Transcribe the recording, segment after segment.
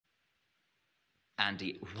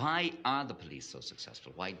Andy, why are the police so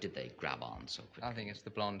successful? Why did they grab on so quickly? I think it's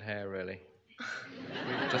the blonde hair, really.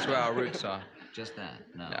 Just where our roots are. Just that?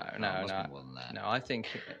 No, No. must be more than that. No, I think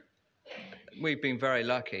we've been very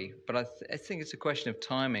lucky, but I think it's a question of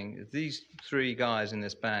timing. These three guys in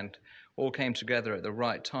this band all came together at the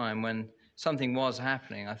right time when something was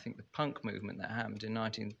happening. I think the punk movement that happened in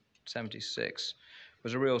 1976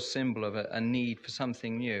 was a real symbol of a need for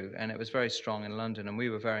something new, and it was very strong in London, and we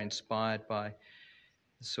were very inspired by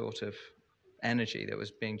the sort of energy that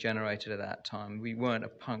was being generated at that time. We weren't a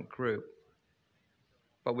punk group,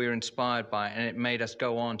 but we were inspired by it, and it made us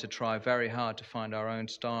go on to try very hard to find our own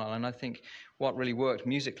style. And I think what really worked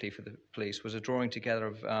musically for the Police was a drawing together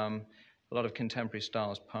of a lot of contemporary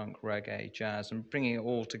styles, punk, reggae, jazz, and bringing it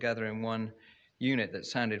all together in one unit that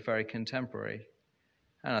sounded very contemporary.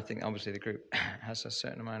 And I think obviously the group has a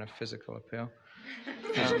certain amount of physical appeal.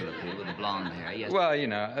 Physical appeal with the blonde hair, yes. Well, you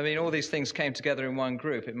know, I mean, all these things came together in one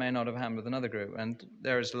group. It may not have happened with another group, and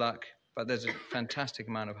there is luck, but there's a fantastic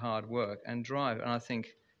amount of hard work and drive. And I think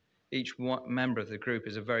each member of the group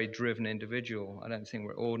is a very driven individual. I don't think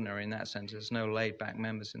we're ordinary in that sense. There's no laid-back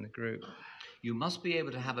members in the group. You must be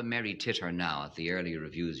able to have a merry titter now at the early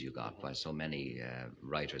reviews you got by so many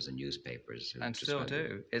writers and newspapers. And still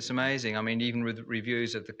do. It's amazing. I mean, even with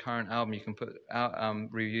reviews of the current album, you can put out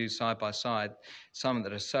reviews side by side, some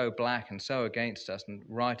that are so black and so against us and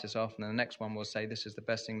write us off, and then the next one will say this is the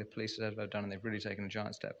best thing the Police has ever done, and they've really taken a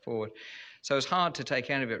giant step forward. So it's hard to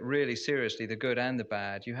take any of it really seriously, the good and the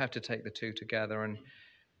bad. You have to take the two together and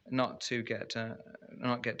not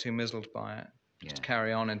get too mizzled by it. Just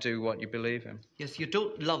carry on and do what you believe in. Yes, you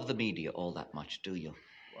don't love the media all that much, do you?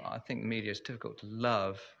 Well, I think the media is difficult to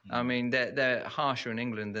love. I mean, they're harsher in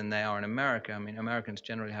England than they are in America. I mean, Americans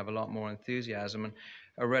generally have a lot more enthusiasm and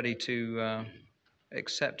are ready to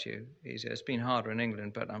accept you easier. It's been harder in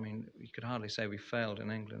England, but I mean, you could hardly say we failed in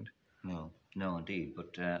England. No, indeed.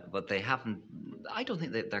 But they haven't. I don't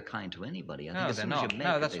think they're kind to anybody. I think no, they're not.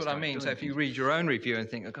 No, that's what I mean. So if you read your own review and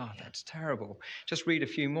think, oh, God, that's terrible, just read a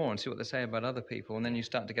few more and see what they say about other people, and then you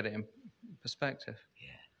start to get it in perspective.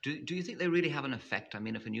 Yeah. Do you think they really have an effect? I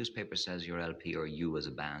mean, if a newspaper says your LP or you as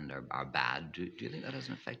a band are bad, do you think that has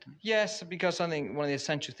an effect on it? Yes, because I think one of the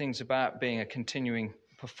essential things about being a continuing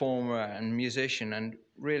performer and musician and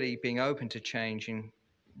really being open to changing,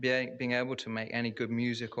 being able to make any good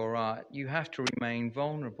music or art, you have to remain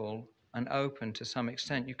vulnerable and open to some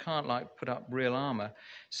extent. You can't put up real armor.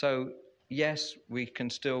 So yes, we can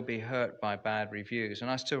still be hurt by bad reviews, and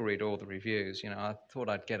I still read all the reviews. You know, I thought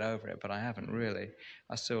I'd get over it, but I haven't really.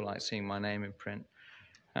 I still like seeing my name in print.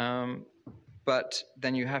 But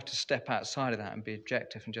then you have to step outside of that and be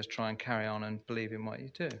objective and just try and carry on and believe in what you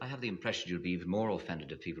do. I have the impression you'll be even more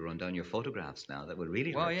offended if people run down your photographs now. That would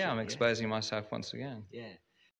really hurt Well, yeah, you. I'm exposing myself once again. Yeah.